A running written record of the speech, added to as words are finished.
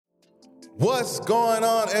What's going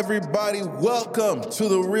on, everybody? Welcome to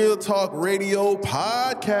the Real Talk Radio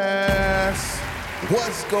podcast.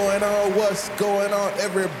 What's going on? What's going on,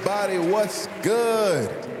 everybody? What's good?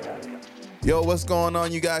 Yo, what's going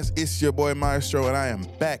on, you guys? It's your boy Maestro, and I am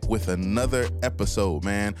back with another episode,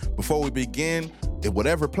 man. Before we begin, in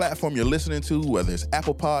whatever platform you're listening to, whether it's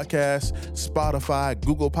Apple Podcasts, Spotify,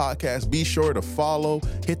 Google Podcasts, be sure to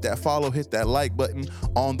hit that like button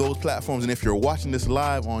on those platforms. And if you're watching this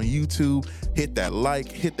live on YouTube, hit that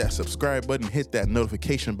like, hit that subscribe button, hit that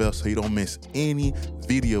notification bell so you don't miss any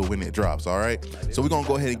video when it drops, all right? So we're going to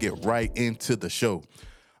go ahead and get right into the show.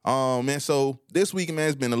 Man, so this week, man,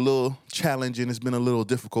 it's been a little challenging. It's been a little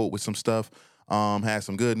difficult with some stuff. Had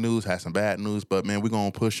some good news, had some bad news, but man, we're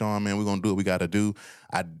going to push on, man. We're going to do what we got to do.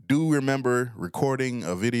 I do remember recording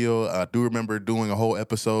a video. I do remember doing a whole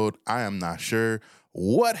episode. I am not sure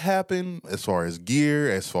what happened as far as gear,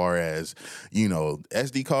 as far as,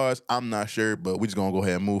 SD cards. I'm not sure, but we're just going to go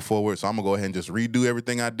ahead and move forward. So I'm going to go ahead and just redo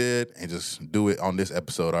everything I did and just do it on this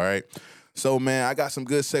episode, all right? So, man, I got some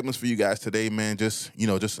good segments for you guys today, man. Just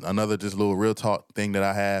another little real talk thing that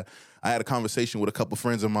I had. I had a conversation with a couple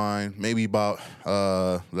friends of mine, maybe about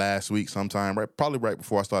last week sometime, probably right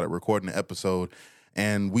before I started recording the episode.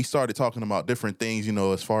 And we started talking about different things,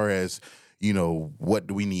 as far as, what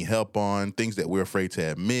do we need help on, things that we're afraid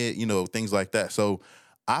to admit, things like that. So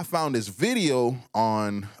I found this video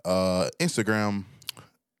on Instagram.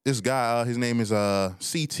 This guy, his name is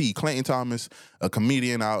CT, Clayton Thomas, a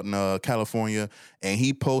comedian out in California, and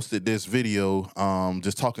he posted this video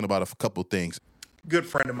just talking about a couple things. Good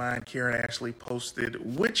friend of mine, Karen, actually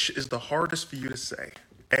posted, which is the hardest for you to say?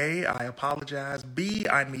 A, I apologize. B,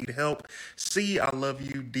 I need help. C, I love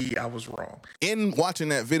you. D, I was wrong. In watching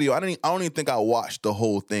that video, I don't even think I watched the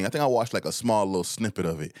whole thing. I think I watched like a small little snippet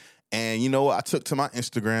of it. And, I took to my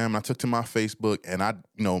Instagram, I took to my Facebook, and I,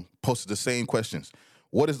 posted the same questions.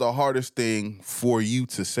 What is the hardest thing for you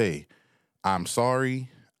to say? I'm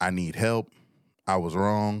sorry. I need help. I was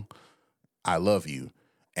wrong. I love you.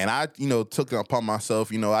 And I, took it upon myself.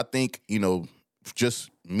 I think, just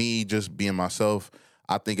me, just being myself,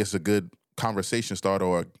 I think it's a good conversation starter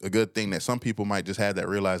or a good thing that some people might just have that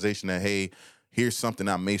realization that, hey, here's something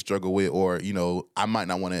I may struggle with, or, I might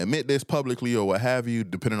not want to admit this publicly or what have you,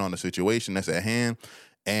 depending on the situation that's at hand.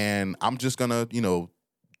 And I'm just going to,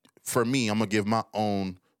 for me, I'm going to give my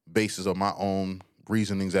own basis or my own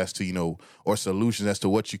reasonings as to, or solutions as to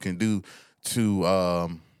what you can do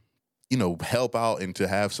to, help out and to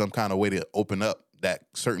have some kind of way to open up that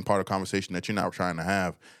certain part of conversation that you're not trying to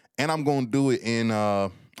have. And I'm going to do it in,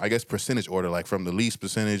 percentage order, like from the least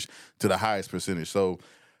percentage to the highest percentage. So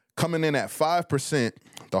coming in at 5%,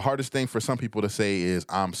 the hardest thing for some people to say is,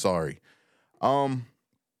 I'm sorry. I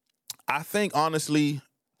think, honestly,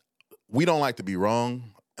 we don't like to be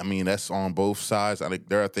wrong. I mean, that's on both sides. I think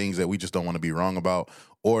there are things that we just don't want to be wrong about,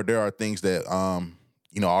 or there are things that,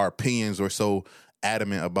 our opinions are so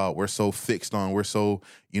adamant about, we're so fixed on, we're so,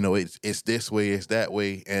 it's this way, it's that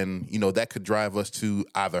way. And, that could drive us to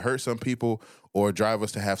either hurt some people or drive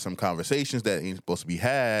us to have some conversations that ain't supposed to be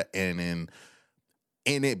had. And then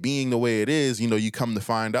in it being the way it is, you come to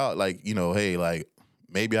find out like, hey, like,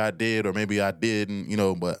 maybe I did or maybe I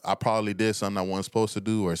didn't, but I probably did something I wasn't supposed to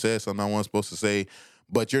do or said something I wasn't supposed to say.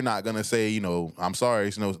 But you're not going to say, I'm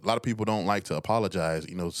sorry. A lot of people don't like to apologize.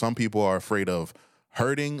 Some people are afraid of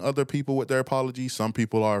hurting other people with their apologies. Some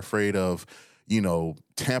people are afraid of,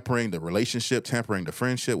 tampering the relationship, tampering the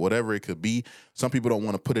friendship, whatever it could be. Some people don't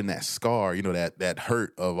want to put in that scar, that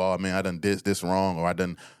hurt of, oh, man, I done did this wrong, or I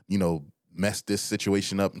done, messed this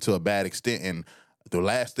situation up to a bad extent. And the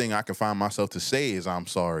last thing I can find myself to say is I'm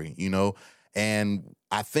sorry, And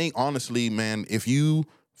I think, honestly, man, this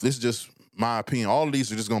is just my opinion. All of these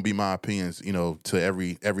are just going to be my opinions, to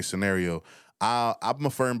every scenario. I'm a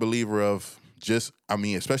firm believer of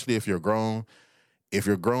especially if you're grown. If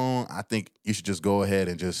you're grown, I think you should just go ahead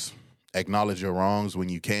and just acknowledge your wrongs when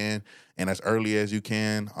you can and as early as you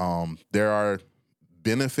can. There are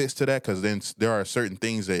benefits to that because then there are certain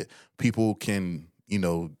things that people can,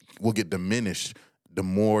 will get diminished the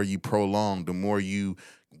more you prolong, the more you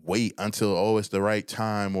wait until, it's the right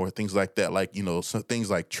time or things like that. Like, some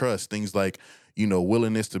things like trust, things like,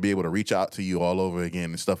 willingness to be able to reach out to you all over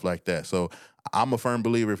again and stuff like that. So I'm a firm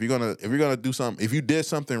believer. If you're gonna do something, if you did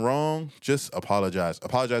something wrong, just apologize.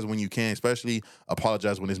 Apologize when you can, especially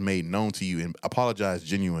apologize when it's made known to you, and apologize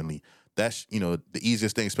genuinely. That's, the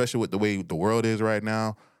easiest thing, especially with the way the world is right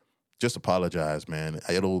now. Just apologize, man.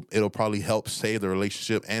 It'll probably help save the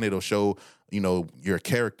relationship, and it'll show, your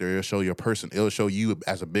character. It'll show your person. It'll show you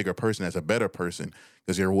as a bigger person, as a better person,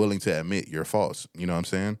 because you're willing to admit your faults. You know what I'm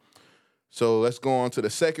saying? So let's go on to the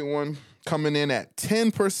second one. Coming in at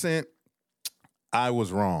 10%, I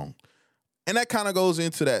was wrong. And that kind of goes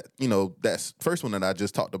into that, that first one that I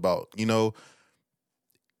just talked about.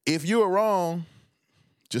 If you were wrong,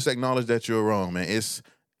 just acknowledge that you're wrong, man. It's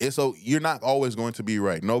so you're not always going to be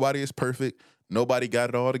right. Nobody is perfect. Nobody got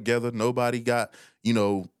it all together. Nobody got,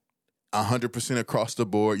 100% across the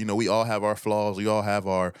board. We all have our flaws. We all have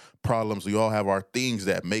our problems. We all have our things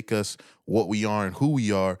that make us what we are and who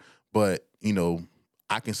we are. But,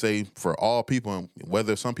 I can say for all people,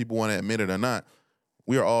 whether some people want to admit it or not,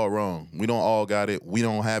 we are all wrong. We don't all got it. We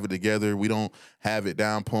don't have it together. We don't have it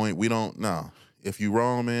down point. We don't, no. If you're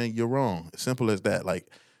wrong, man, you're wrong. Simple as that. Like,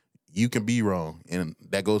 you can be wrong. And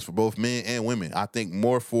that goes for both men and women. I think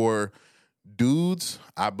more for dudes,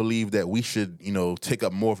 I believe that we should, take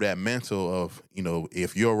up more of that mantle of,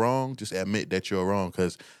 if you're wrong, just admit that you're wrong.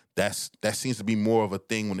 Because that seems to be more of a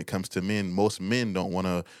thing when it comes to men. Most men don't want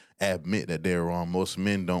to admit that they're wrong. Most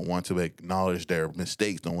men don't want to acknowledge their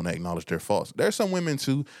mistakes, don't want to acknowledge their faults. There's some women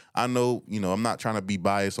too. I know, I'm not trying to be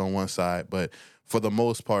biased on one side, but for the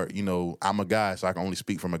most part, I'm a guy, so I can only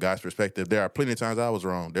speak from a guy's perspective. There are plenty of times I was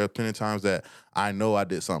wrong. There are plenty of times that I know I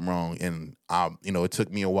did something wrong, and it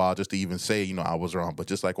took me a while just to even say, I was wrong. But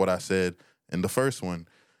just like what I said in the first one,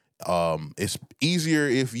 it's easier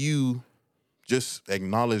if you just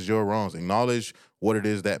acknowledge your wrongs, acknowledge what it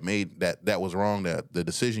is that made that was wrong, that the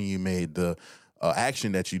decision you made, the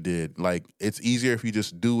action that you did. Like, it's easier if you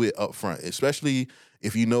just do it up front, especially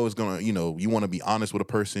if it's gonna, you want to be honest with a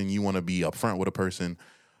person, you want to be upfront with a person,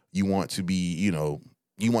 you want to be, you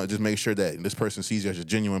want to just make sure that this person sees you as a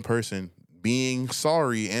genuine person. Being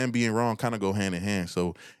sorry and being wrong kind of go hand in hand.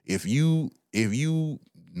 So if you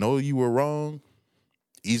know you were wrong,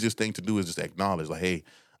 easiest thing to do is just acknowledge, like, hey,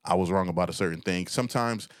 I was wrong about a certain thing.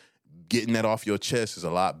 Sometimes getting that off your chest is a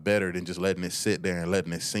lot better than just letting it sit there and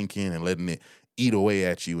letting it sink in and letting it eat away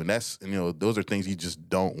at you. And that's, those are things you just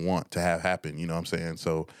don't want to have happen. You know what I'm saying?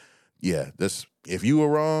 So yeah, if you were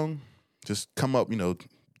wrong, just come up,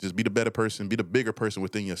 just be the better person, be the bigger person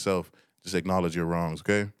within yourself. Just acknowledge your wrongs.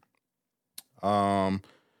 Okay.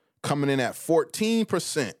 Coming in at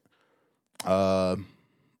 14%,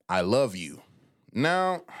 I love you.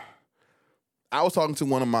 Now, I was talking to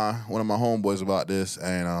one of my homeboys about this,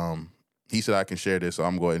 and he said I can share this, so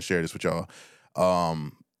I'm going to share this with y'all.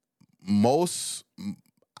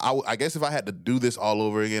 I guess if I had to do this all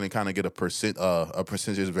over again and kind of get a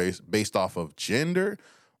percentage based off of gender,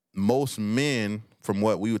 most men, from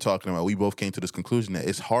what we were talking about, we both came to this conclusion that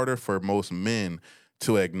it's harder for most men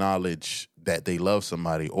to acknowledge that they love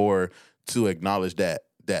somebody, or to acknowledge that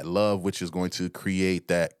love, which is going to create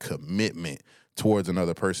that commitment towards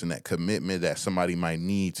another person, that commitment that somebody might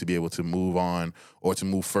need to be able to move on or to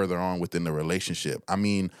move further on within the relationship. I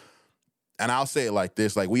mean, and I'll say it like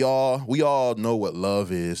this, like we all know what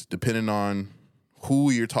love is, depending on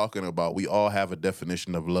who you're talking about. We all have a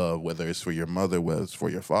definition of love, whether it's for your mother, whether it's for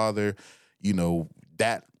your father,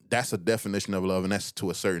 that's a definition of love, and that's to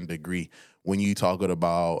a certain degree. When you talk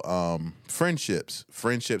about friendships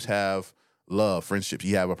have love. Friendships,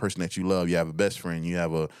 you have a person that you love, you have a best friend, you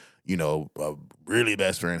have a really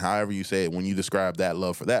best friend, however you say it. When you describe that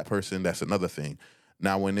love for that person, that's another thing.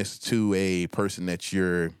 Now, when it's to a person that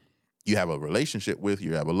you have a relationship with,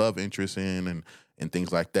 you have a love interest in, and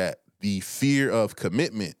things like that, the fear of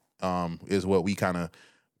commitment is what we kind of,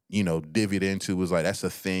 divvied into. Was like, that's a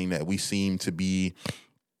thing that we seem to be,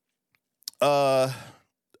 I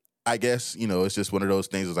guess, it's just one of those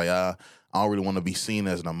things. It's like, I don't really want to be seen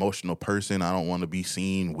as an emotional person. I don't want to be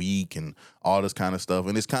seen weak and all this kind of stuff.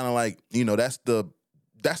 And it's kind of like, that's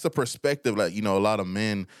the perspective. Like, a lot of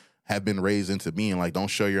men have been raised into being like, don't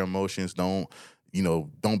show your emotions. Don't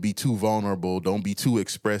be too vulnerable. Don't be too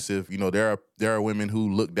expressive. There are women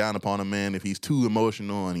who look down upon a man if he's too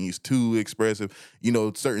emotional and he's too expressive,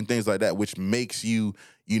 certain things like that, which makes you,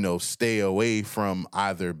 stay away from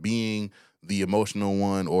either being the emotional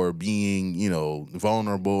one or being,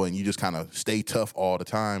 vulnerable, and you just kind of stay tough all the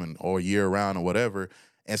time or year round or whatever.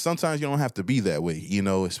 And sometimes you don't have to be that way,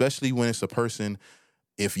 especially when it's a person.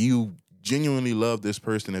 If you genuinely love this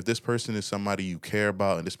person, if this person is somebody you care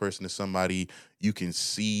about, and this person is somebody you can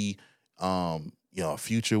see, a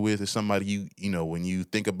future with, is somebody when you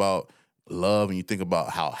think about love and you think about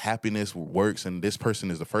how happiness works, and this person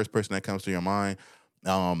is the first person that comes to your mind.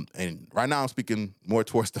 And right now I'm speaking more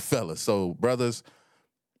towards the fellas. So brothers,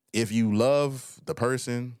 if you love the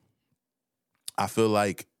person, I feel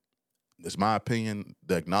like, it's my opinion,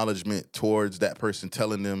 the acknowledgement towards that person,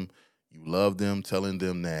 telling them you love them, telling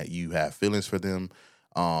them that you have feelings for them,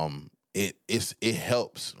 it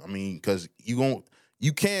helps. I mean, because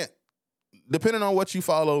you can't depending on what you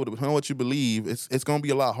follow, depending on what you believe, it's going to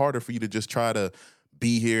be a lot harder for you to just try to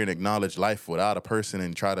be here and acknowledge life without a person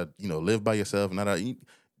and try to, live by yourself.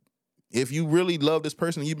 If you really love this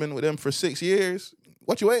person, you've been with them for 6 years,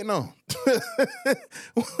 what you waiting on?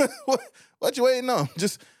 what you waiting on?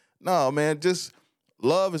 No, man,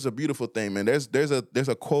 love is a beautiful thing, man. There's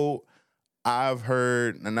a quote I've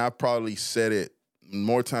heard, and I've probably said it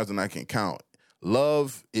more times than I can count.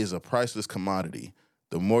 Love is a priceless commodity.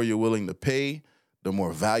 The more you're willing to pay, the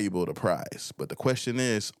more valuable the prize. But the question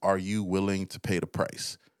is, are you willing to pay the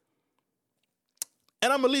price?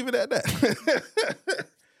 And I'm going to leave it at that.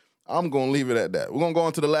 I'm going to leave it at that. We're going to go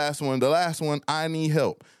on to the last one. The last one, I need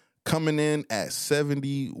help, coming in at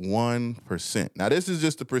 71%. Now, this is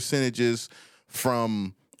just the percentages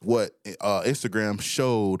from what Instagram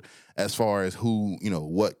showed as far as who,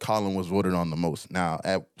 what column was voted on the most. Now,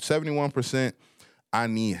 at 71%, I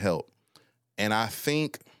need help. And I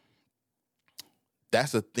think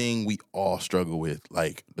that's a thing we all struggle with.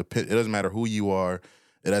 Like, it doesn't matter who you are.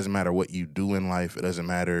 It doesn't matter what you do in life. It doesn't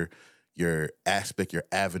matter your aspect, your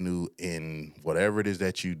avenue in whatever it is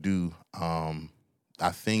that you do.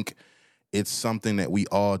 I think it's something that we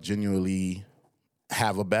all genuinely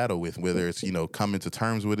have a battle with, whether it's, coming to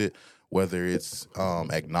terms with it, whether it's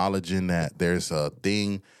acknowledging that there's a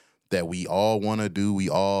thing that we all want to do, we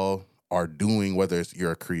all are doing, whether it's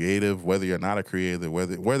you're a creative, whether you're not a creative,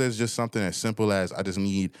 whether it's just something as simple as I just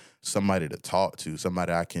need somebody to talk to,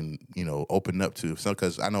 somebody I can, open up to. So,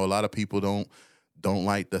 because I know a lot of people don't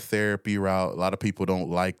like the therapy route. A lot of people don't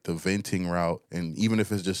like the venting route. And even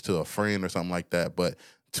if it's just to a friend or something like that, but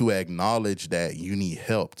to acknowledge that you need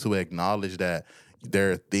help, to acknowledge that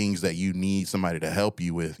there are things that you need somebody to help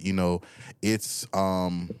you with, it's,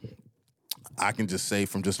 I can just say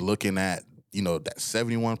from just looking at, that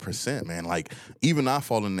 71%, man, like even I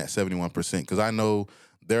fall in that 71% because I know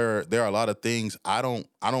there are a lot of things I don't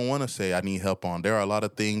want to say I need help on. There are a lot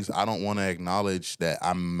of things I don't want to acknowledge that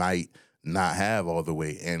I might not have all the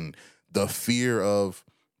way. And the fear of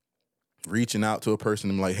reaching out to a person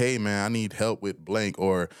and like, hey man, I need help with blank,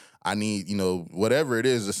 or I need, whatever it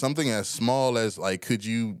is, something as small as like,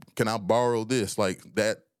 can I borrow this? Like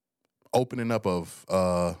that opening up of,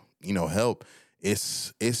 help.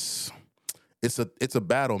 It's a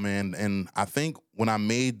battle, man. And I think when I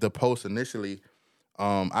made the post initially,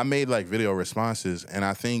 I made like video responses, and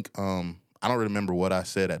I think, I don't remember what I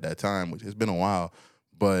said at that time, which has been a while,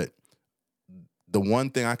 but the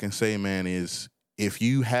one thing I can say, man, is if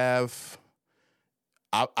you have,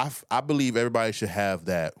 I believe everybody should have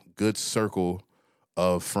that good circle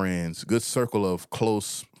of friends, good circle of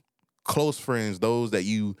close friends, those that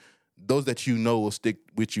you know will stick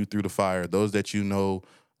with you through the fire, those that you know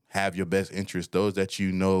have your best interest, those that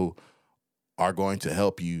you know are going to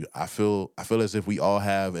help you. I feel as if we all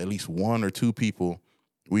have at least one or two people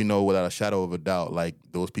we know without a shadow of a doubt, like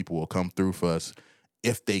those people will come through for us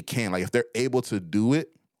if they can. Like if they're able to do it,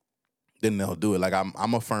 then they'll do it. Like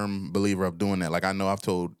I'm a firm believer of doing that. Like I know I've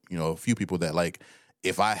told, a few people that like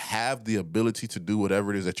if I have the ability to do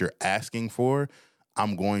whatever it is that you're asking for,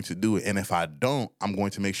 I'm going to do it. And if I don't, I'm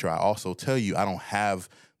going to make sure I also tell you I don't have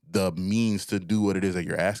the means to do what it is that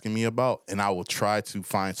you're asking me about. And I will try to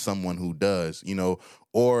find someone who does,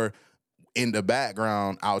 or in the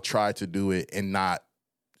background, I'll try to do it and not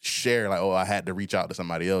share like, oh, I had to reach out to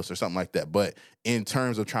somebody else or something like that. But in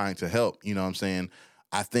terms of trying to help, you know what I'm saying?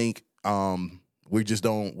 I think we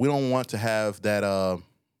don't want to have that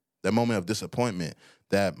moment of disappointment,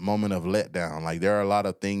 that moment of letdown. Like there are a lot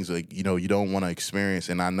of things like, you don't want to experience.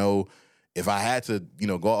 And I know if I had to,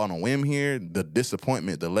 go out on a whim here, the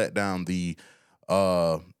disappointment, the letdown,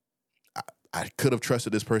 I could have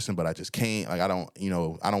trusted this person, but I just can't. Like I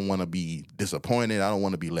don't want to be disappointed. I don't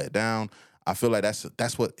want to be let down. I feel like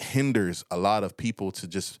that's what hinders a lot of people to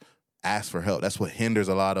just ask for help. That's what hinders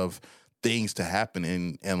a lot of things to happen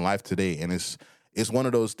in life today. And it's one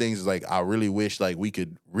of those things like I really wish like we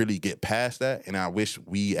could really get past that. And I wish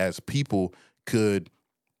we as people could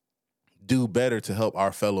do better to help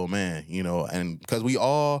our fellow man, and because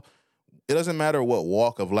it doesn't matter what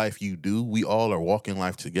walk of life you do, we all are walking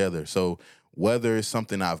life together. So whether it's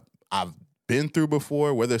something I've been through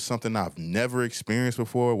before, whether it's something I've never experienced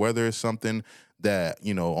before, whether it's something that,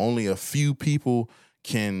 only a few people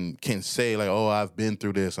can say like, oh, I've been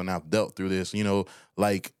through this and I've dealt through this,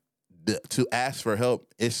 like to ask for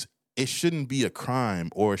help, it shouldn't be a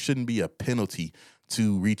crime or it shouldn't be a penalty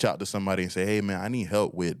to reach out to somebody and say, hey man, I need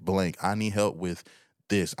help with blank. I need help with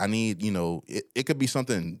this. I need, it could be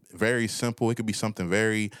something very simple. It could be something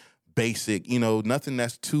very basic, nothing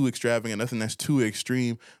that's too extravagant, nothing that's too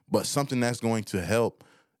extreme, but something that's going to help,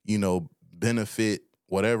 benefit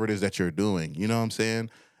whatever it is that you're doing. You know what I'm saying?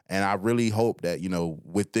 And I really hope that,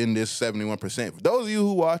 within this 71%, for those of you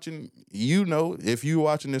who watching, if you're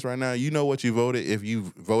watching this right now, you know what you voted, if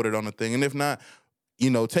you voted on the thing. And if not,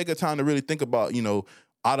 take a time to really think about,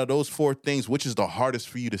 out of those 4 things, which is the hardest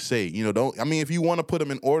for you to say? If you want to put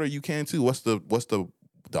them in order, you can too. What's the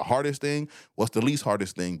hardest thing? What's the least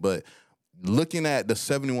hardest thing? But looking at the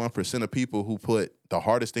 71% of people who put the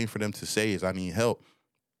hardest thing for them to say is I need help.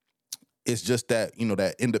 It's just that,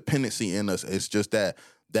 that independency in us. It's just that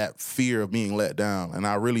fear of being let down. And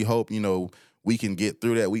I really hope, we can get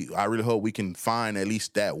through that. I really hope we can find at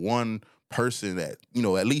least that one person that,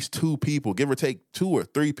 at least 2 people, give or take 2 or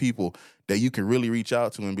 3 people that you can really reach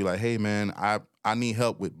out to and be like, hey man, I need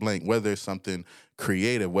help with blank, whether it's something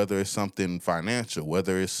creative, whether it's something financial,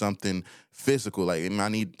 whether it's something physical. Like, I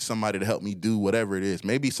need somebody to help me do whatever it is.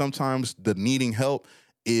 Maybe sometimes the needing help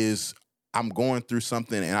is I'm going through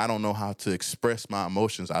something and I don't know how to express my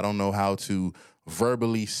emotions. I don't know how to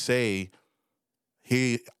verbally say,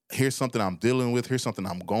 here's something I'm dealing with, here's something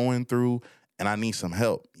I'm going through, and I need some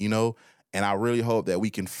help, And I really hope that we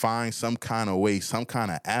can find some kind of way, some kind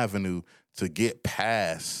of avenue to get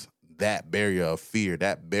past that barrier of fear,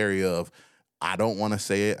 that barrier of, I don't want to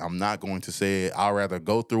say it, I'm not going to say it, I'd rather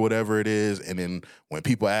go through whatever it is, and then when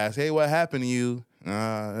people ask, hey, what happened to you?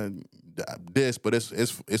 But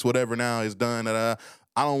it's whatever now, it's done.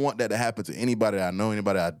 I don't want that to happen to anybody that I know,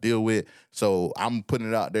 anybody I deal with. So I'm putting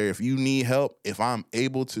it out there. If you need help, if I'm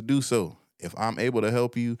able to do so, if I'm able to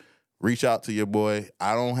help you, reach out to your boy.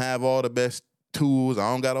 I don't have all the best tools.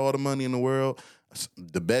 I don't got all the money in the world.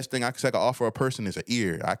 The best thing I can offer a person is an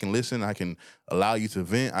ear. I can listen. I can allow you to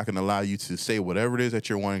vent. I can allow you to say whatever it is that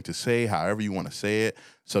you're wanting to say, however you want to say it,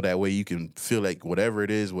 so that way you can feel like whatever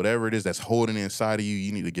it is that's holding inside of you,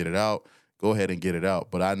 you need to get it out. Go ahead and get it out.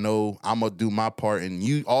 But I know I'm going to do my part, and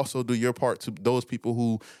you also do your part to those people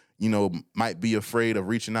who, might be afraid of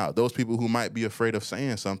reaching out. Those people who might be afraid of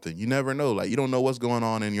saying something. You never know. Like, you don't know what's going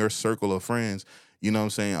on in your circle of friends. You know what I'm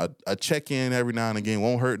saying? A check-in every now and again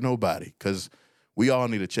won't hurt nobody, because we all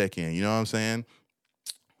need a check-in. You know what I'm saying?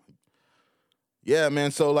 Yeah, man.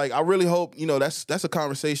 So, like, I really hope, that's a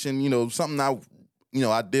conversation, something I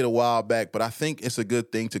did a while back, but I think it's a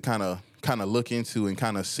good thing to kind of look into and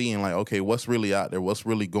kind of seeing, like, okay, what's really out there? What's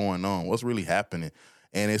really going on? What's really happening?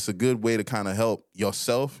 And it's a good way to kind of help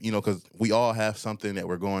yourself, because we all have something that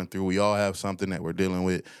we're going through. We all have something that we're dealing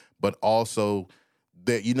with, but also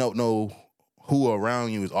that you don't know who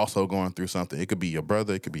around you is also going through something. It could be your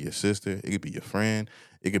brother. It could be your sister. It could be your friend.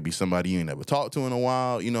 It could be somebody you ain't never talked to in a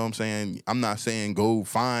while. You know what I'm saying? I'm not saying go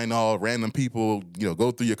find all random people,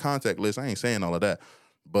 go through your contact list. I ain't saying all of that.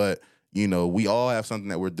 But, we all have something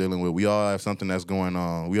that we're dealing with. We all have something that's going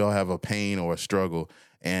on. We all have a pain or a struggle.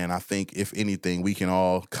 And I think, if anything, we can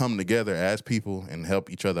all come together as people and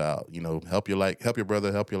help each other out. Help your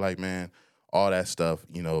brother, help your man, all that stuff.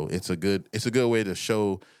 It's a good way to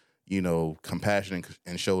show, compassion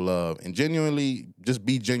and show love, and genuinely just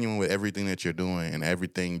be genuine with everything that you're doing and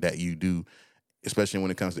everything that you do, especially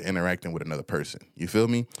when it comes to interacting with another person. You feel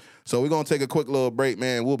me? So we're going to take a quick little break,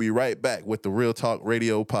 man. We'll be right back with the Real Talk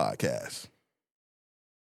Radio podcast.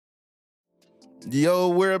 Yo,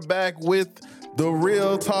 we're back with the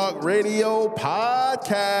Real Talk Radio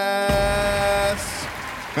podcast.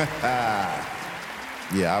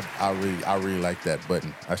 Yeah, I really like that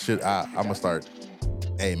button. I'm gonna start.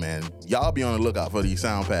 Hey man, y'all be on the lookout for these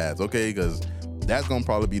sound pads, okay? Because that's gonna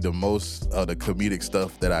probably be the most of the comedic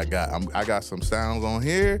stuff that I got. I got some sounds on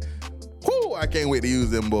here. Whoo! I can't wait to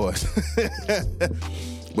use them boys.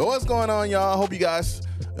 But what's going on, y'all? I hope you guys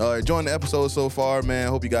enjoying the episode so far, man.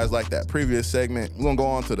 Hope you guys like that previous segment. We're gonna go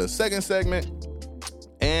on to the second segment,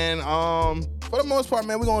 and for the most part,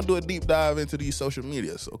 man, we're gonna do a deep dive into these social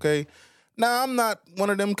medias, okay? Now, I'm not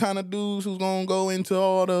one of them kind of dudes who's gonna go into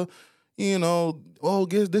all the,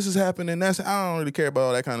 this is happening. I don't really care about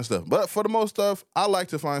all that kind of stuff. But for the most stuff, I like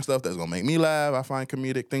to find stuff that's gonna make me laugh. I find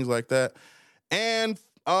comedic things like that. And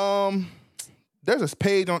there's this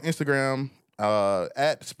page on Instagram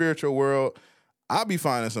at Spiritual World. I'll be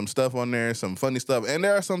finding some stuff on there, some funny stuff. And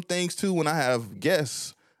there are some things too when I have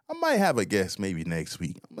guests. I might have a guest maybe next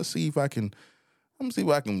week. I'm gonna see if I can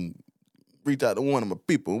reach out to one of my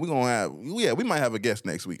people. We might have a guest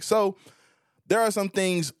next week. So there are some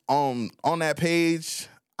things on that page.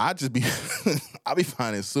 I be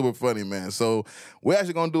finding it super funny, man. So we're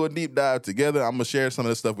actually gonna do a deep dive together. I'm gonna share some of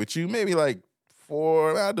the stuff with you. Maybe like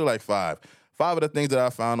 4. I'll do like 5. 5 of the things that I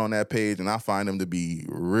found on that page, and I find them to be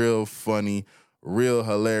real funny, real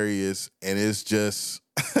hilarious, and it's just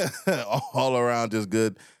all around just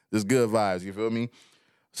good vibes. You feel me?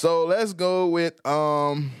 So let's go with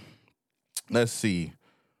let's see.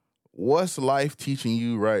 What's life teaching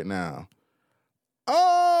you right now?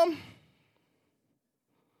 Um,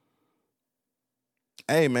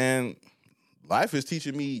 Hey man, life is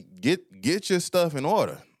teaching me get your stuff in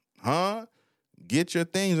order, huh? Get your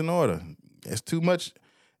things in order. It's too much.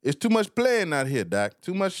 It's too much playing out here, Doc.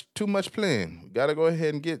 Too much playing. You gotta go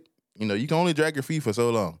ahead and get. You can only drag your feet for so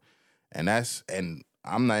long, and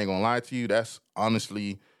I'm not even gonna lie to you. That's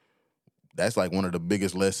like one of the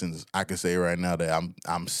biggest lessons I can say right now that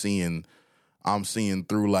I'm seeing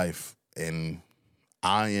through life, and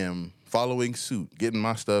I am following suit, getting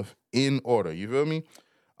my stuff in order. You feel me?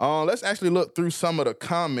 Let's actually look through some of the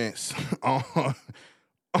comments on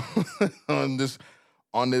on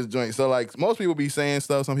this joint. So like most people be saying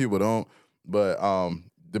stuff, some people don't. But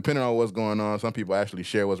depending on what's going on, some people actually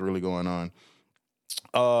share what's really going on.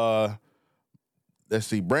 Let's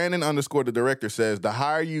see. Brandon _ the director says, the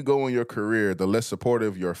higher you go in your career, the less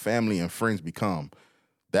supportive your family and friends become.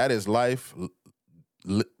 That is life.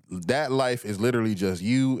 That life is literally just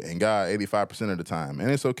you and God 85% of the time. And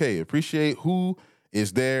it's okay. Appreciate who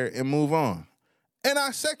is there and move on. And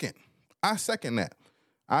I second that.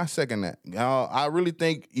 I really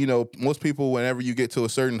think, most people, whenever you get to a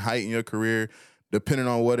certain height in your career, depending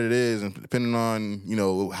on what it is and depending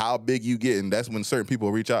on, how big you get, and that's when certain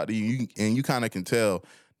people reach out to you, and you kind of can tell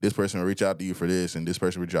this person will reach out to you for this and this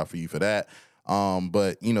person will reach out for you for that.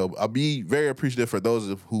 But, I'll be very appreciative for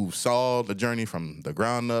those who saw the journey from the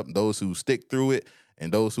ground up, those who stick through it,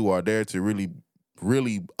 and those who are there to really,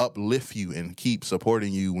 really uplift you and keep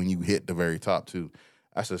supporting you when you hit the very top too.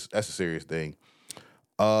 That's a serious thing.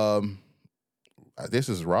 This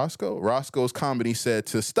is Roscoe. Roscoe's comedy said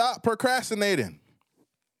to stop procrastinating.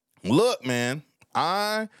 Look, man,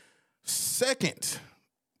 I second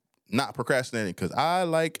not procrastinating because I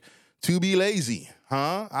like to be lazy,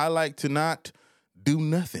 huh? I like to not do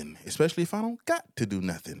nothing, especially if I don't got to do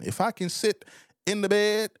nothing. If I can sit in the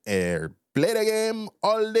bed and play the game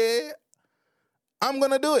all day, I'm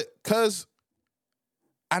going to do it because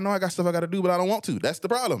I know I got stuff I got to do, but I don't want to. That's the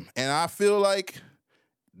problem. And I feel like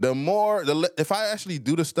if I actually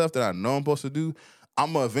do the stuff that I know I'm supposed to do,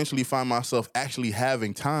 I'm going to eventually find myself actually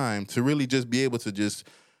having time to really just be able to just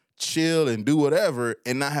chill and do whatever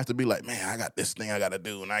and not have to be like, man, I got this thing I got to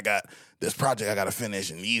do and I got this project I got to finish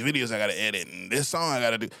and these videos I got to edit and this song I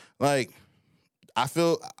got to do. Like, I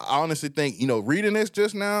honestly think, reading this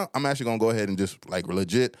just now, I'm actually going to go ahead and just like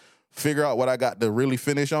legit figure out what I got to really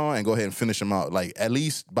finish on and go ahead and finish them out, like at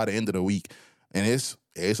least by the end of the week. And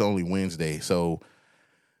it's only Wednesday. So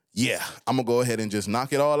yeah, I'm going to go ahead and just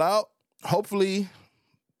knock it all out. Hopefully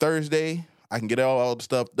Thursday, I can get all the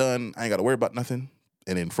stuff done. I ain't got to worry about nothing.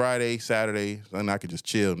 And then Friday, Saturday, then I can just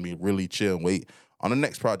chill and be really chill and wait on the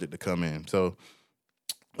next project to come in. So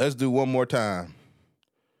let's do one more time.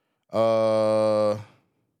 Don't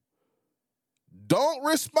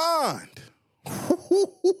respond.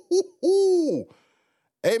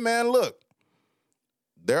 Hey, man, look.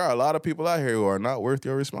 There are a lot of people out here who are not worth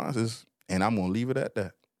your responses, and I'm going to leave it at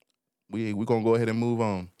that. We're going to go ahead and move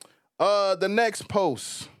on. The next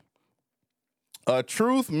post. A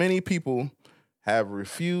truth many people have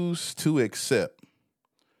refused to accept.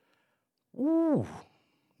 Ooh.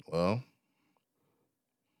 Well,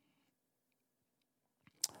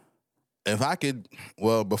 if I could,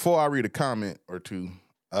 before I read a comment or two,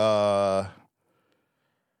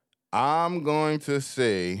 I'm going to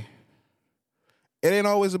say it ain't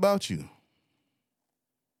always about you.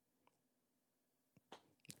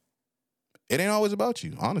 It ain't always about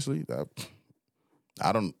you, honestly.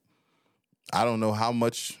 I don't know how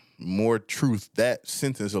much more truth that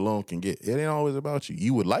sentence alone can get. It ain't always about you.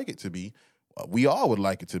 You would like it to be. We all would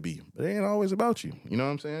like it to be, but it ain't always about you. You know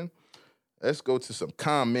what I'm saying? Let's go to some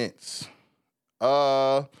comments.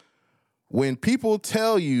 When people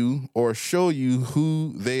tell you or show you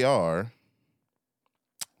who they are,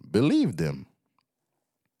 believe them.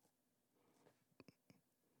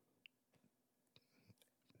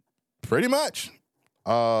 Pretty much.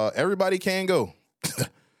 Everybody can go.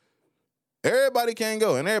 Everybody can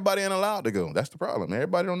go, and everybody ain't allowed to go. That's the problem.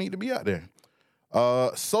 Everybody don't need to be out there.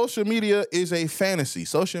 Social media is a fantasy.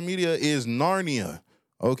 Social media is Narnia.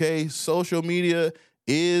 Okay? Social media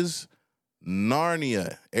is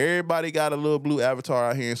Narnia. Everybody got a little blue avatar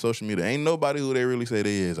out here in social media. Ain't nobody who they really say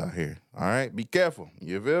they is out here. All right? Be careful.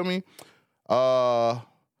 You feel me?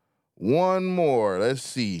 One more. Let's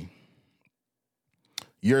see.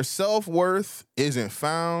 Your self-worth isn't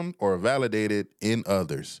found or validated in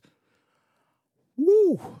others.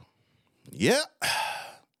 Woo. Yep.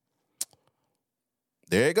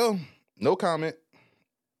 There you go. No comment.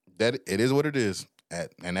 That it is what it is.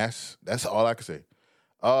 And that's all I can say.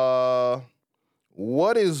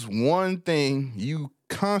 What is one thing you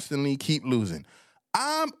constantly keep losing?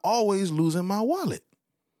 I'm always losing my wallet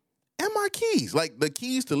and my keys. Like the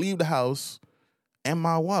keys to leave the house and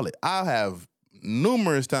my wallet. I have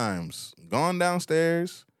numerous times gone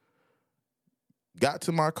downstairs, got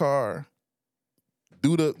to my car,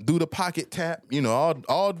 do the pocket tap. You know,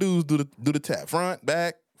 all dudes do the tap, front,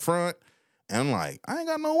 back, front. And I'm like, I ain't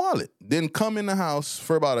got no wallet. Then come in the house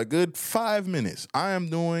for about a good 5 minutes. I am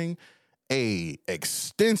doing a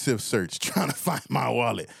extensive search trying to find my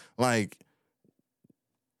wallet. Like,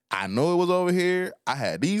 I know it was over here. I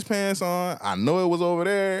had these pants on. I know it was over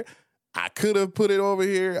there. I could have put it over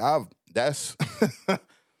here. I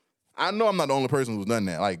know I'm not the only person who's done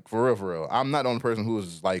that. Like, for real. I'm not the only person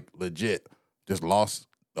who's like legit just lost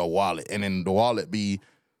a wallet. And then the wallet be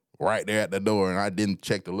right there at the door and I didn't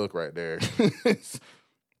check the look right there.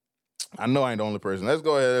 I know I ain't the only person. Let's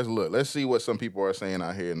go ahead, let's look. Let's see what some people are saying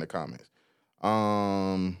out here in the comments.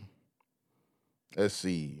 Let's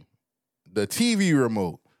see. The TV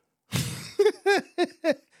remote.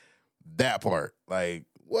 That part. Like,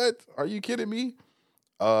 what? Are you kidding me?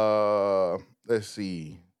 Let's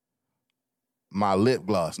see. My lip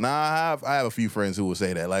gloss. Now I have a few friends who will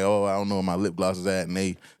say that. Like, oh, I don't know where my lip gloss is at, and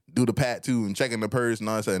they do the pat too and checking the purse and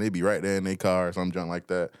all that stuff, and they be right there in their car or some junk like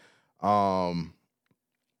that.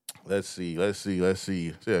 Let's see.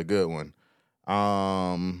 See a good one.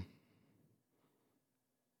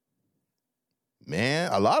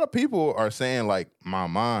 Man, a lot of people are saying like my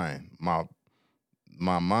mind, my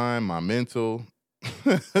mental,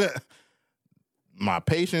 my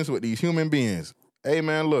patience with these human beings. Hey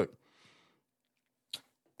man, look.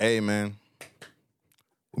 Hey man,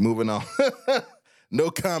 we're moving on. No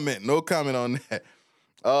comment on that.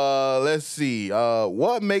 Let's see.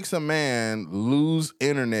 What makes a man lose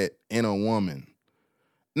internet in a woman?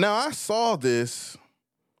 Now, I saw this,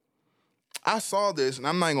 and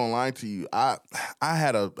I'm not gonna lie to you. I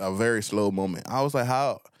had a very slow moment. I was like,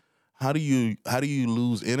 how do you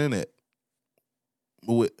lose internet?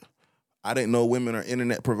 I didn't know women are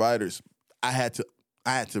internet providers. I had to,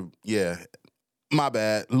 yeah. My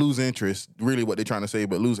bad. Lose interest. Really what they're trying to say,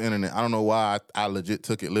 but lose internet. I don't know why I legit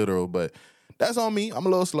took it literal, but that's on me. I'm a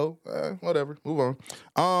little slow. Whatever. Move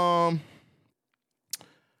on.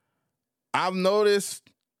 I've noticed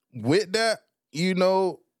with that, you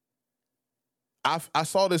know, I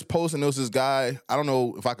saw this post and there was this guy, I don't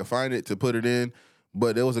know if I could find it to put it in,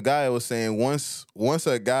 but there was a guy that was saying once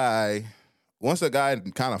a guy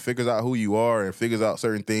kind of figures out who you are and figures out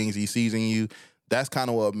certain things he sees in you, that's kind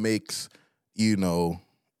of what makes, you know,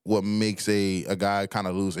 what makes a guy kind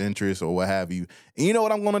of lose interest or what have you. And you know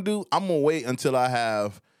what I'm gonna do? I'm gonna wait until I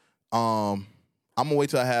have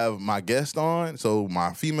my guest on. So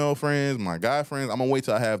my female friends, my guy friends, I'm gonna wait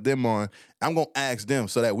till I have them on. I'm gonna ask them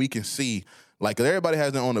so that we can see, like, 'cause everybody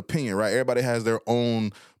has their own opinion, right? Everybody has their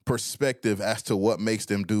own perspective as to what makes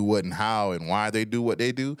them do what and how and why they do what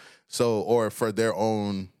they do. So, or for their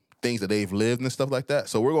own things that they've lived and stuff like that.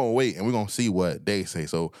 So we're gonna wait and we're gonna see what they say.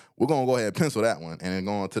 So we're gonna go ahead and pencil that one and then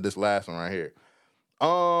go on to this last one right here.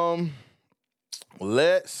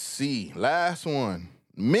 Let's see. Last one.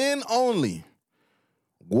 Men only.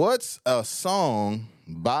 What's a song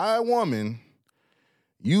by a woman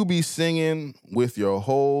you be singing with your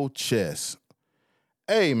whole chest?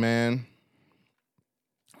 Hey man,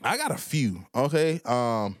 I got a few, okay?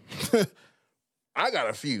 I got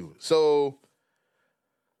a few. So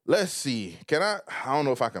let's see. I don't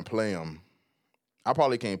know if I can play them. I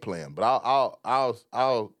probably can't play them, but I'll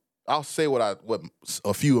say what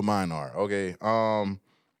a few of mine are. Okay.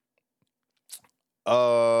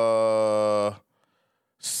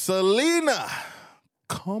 Selena,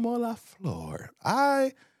 como la flor.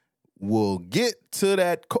 I will get to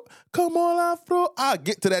that. Como la flor. I'll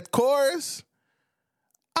get to that chorus.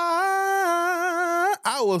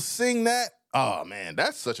 I will sing that. Oh man,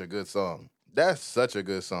 that's such a good song. That's such a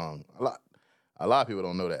good song. A lot of people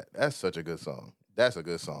don't know that. That's such a good song. That's a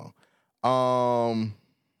good song.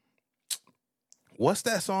 What's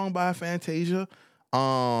that song by Fantasia?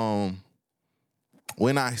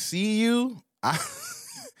 When I See You,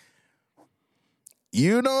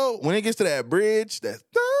 you know, when it gets to that bridge, that's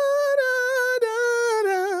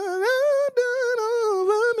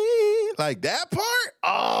over me, like that part.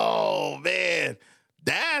 Oh man,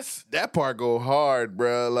 that part go hard,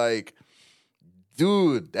 bro. Like,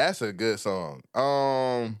 dude, that's a good song.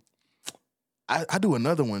 I do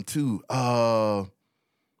another one too.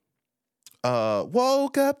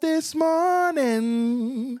 Woke up this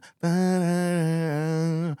morning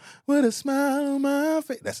with a smile on my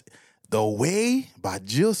face. That's The Way by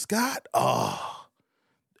Jill Scott. Oh,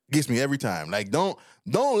 gets me every time. Like, don't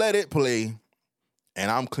let it play and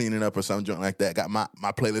I'm cleaning up or some junk like that, got my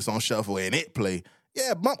playlist on shuffle and it play,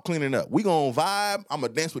 yeah, bump cleaning up. We gonna vibe. I'm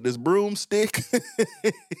gonna dance with this broomstick.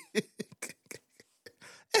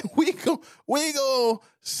 And we gonna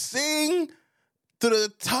sing to the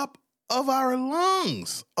top of our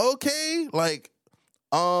lungs. Okay? Like,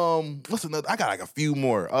 what's another? I got like a few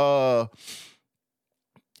more.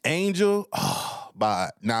 Angel. Oh,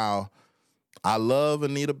 but now I love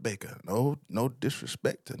Anita Baker. No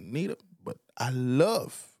disrespect to Anita, but I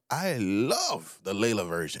love the Layla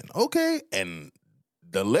version. Okay? And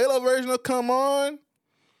the Layla version will come on.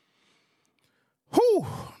 Whoo,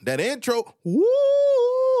 that intro. Woo!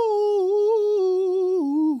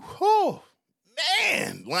 Oh,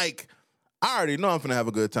 man. Like, I already know I'm finna have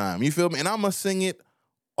a good time. You feel me? And I'm gonna sing it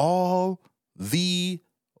all the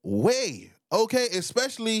way. Okay?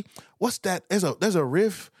 Especially, what's that? There's a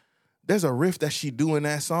riff. There's a riff that she do in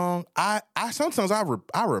that song. I sometimes I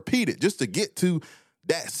repeat it just to get to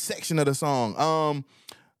that section of the song.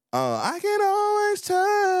 I can always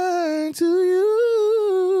turn to you.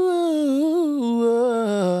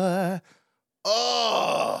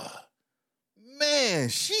 Oh, man,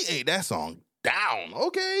 she ate that song down.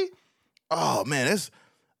 Okay. Oh man, that's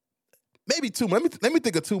maybe two. Let me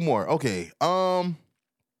think of two more. Okay. A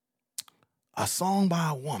song by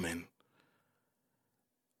a woman.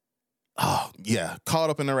 Oh yeah, Caught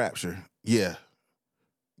Up in the Rapture. Yeah.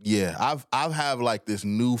 I've have like this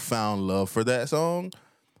newfound love for that song.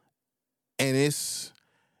 And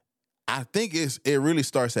I think it really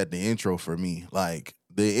starts at the intro for me. Like,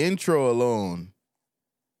 the intro alone,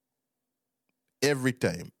 every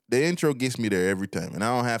time. The intro gets me there every time. And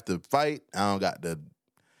I don't have to fight. I don't got the...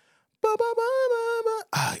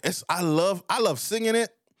 I love singing it.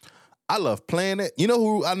 I love playing it. You know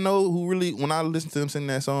who really, when I listen to them sing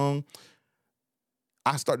that song,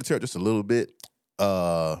 I start to tear up just a little bit.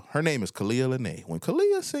 Her name is Kalia Lene. When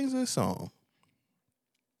Kalia sings this song,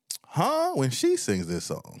 when she sings this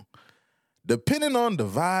song, depending on the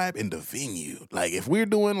vibe and the venue, like if we're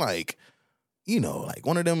doing like, like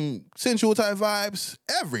one of them sensual type vibes,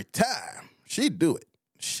 every time she do it.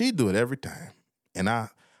 She do it every time. And I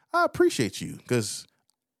appreciate you because,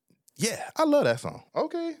 yeah, I love that song.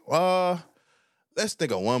 Okay. Let's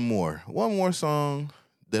think of one more. One more song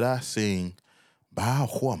that I sing by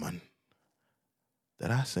a woman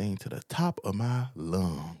that I sing to the top of my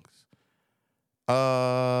lungs.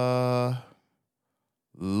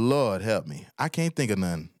 Lord help me. I can't think of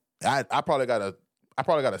none. I probably gotta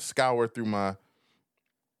scour through my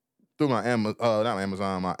not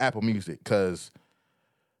Amazon, my Apple Music, because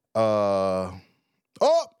I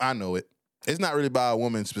know it. It's not really by a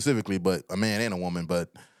woman specifically, but a man and a woman. But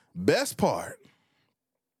best part.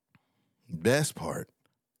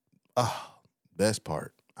 I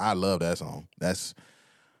love that song.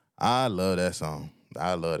 I love that song.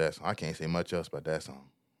 I can't say much else about that song.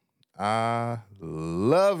 I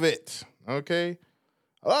love it. Okay?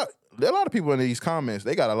 There are a lot of people in these comments,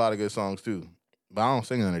 they got a lot of good songs too. But I don't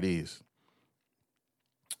sing none of these.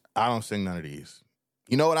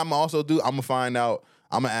 You know what I'm gonna also do? I'm gonna find out,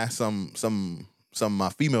 I'm gonna ask some of my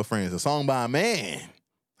female friends, a song by a man.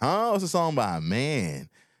 What's a song by a man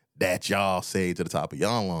that y'all say to the top of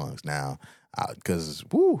y'all lungs now? Because,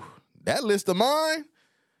 that list of mine,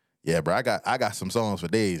 yeah, bro, I got some songs for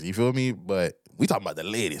days, you feel me? But we talking about the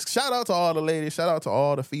ladies. Shout out to all the ladies. Shout out to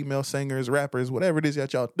all the female singers, rappers, whatever it is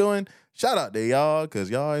that y'all doing. Shout out to y'all, because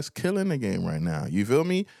y'all is killing the game right now. You feel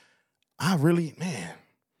me? I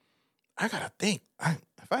gotta think.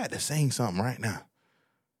 If I had to sing something right now,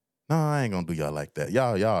 no, I ain't gonna do y'all like that.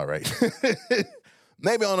 Y'all all right.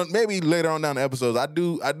 Maybe later on down the episodes, I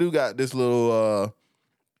do got this little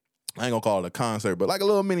I ain't gonna call it a concert, but like a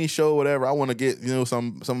little mini show, whatever. I want to get,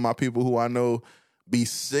 some of my people who I know be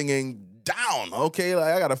singing down. Okay,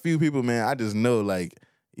 like I got a few people, man. I just know, like,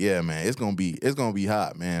 yeah, man, it's gonna be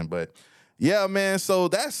hot, man. But yeah, man. So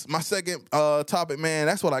that's my second topic, man.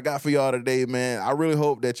 That's what I got for y'all today, man. I really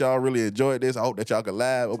hope that y'all really enjoyed this. I hope that y'all could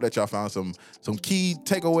laugh. I hope that y'all found some key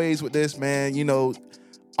takeaways with this, man.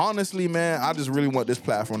 Honestly, man, I just really want this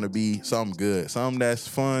platform to be something good, something that's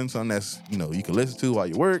fun, something that's, you can listen to while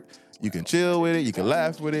you work. You can chill with it. You can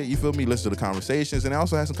laugh with it. You feel me? Listen to the conversations, and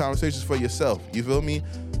also have some conversations for yourself. You feel me?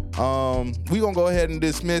 We gonna go ahead and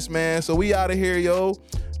dismiss, man. So we out of here, yo.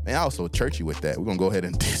 Man, I was so churchy with that. We're gonna go ahead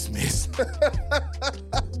and dismiss.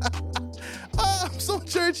 I'm so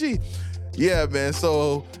churchy. Yeah, man.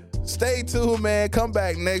 So stay tuned, man. Come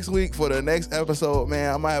back next week for the next episode,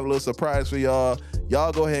 man. I might have a little surprise for y'all.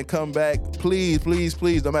 Y'all go ahead and come back. Please, please,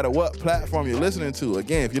 please, no matter what platform you're listening to.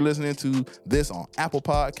 Again, if you're listening to this on Apple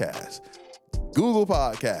Podcasts, Google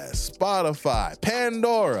Podcasts, Spotify,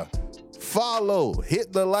 Pandora, follow,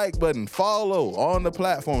 hit the like button, follow on the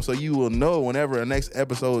platform so you will know whenever a next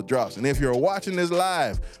episode drops. And if you're watching this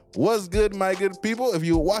live, what's good, my good people? If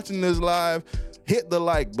you're watching this live, hit the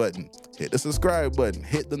like button, hit the subscribe button,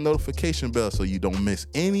 hit the notification bell so you don't miss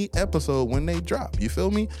any episode when they drop. You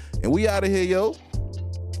feel me? And we out of here, yo.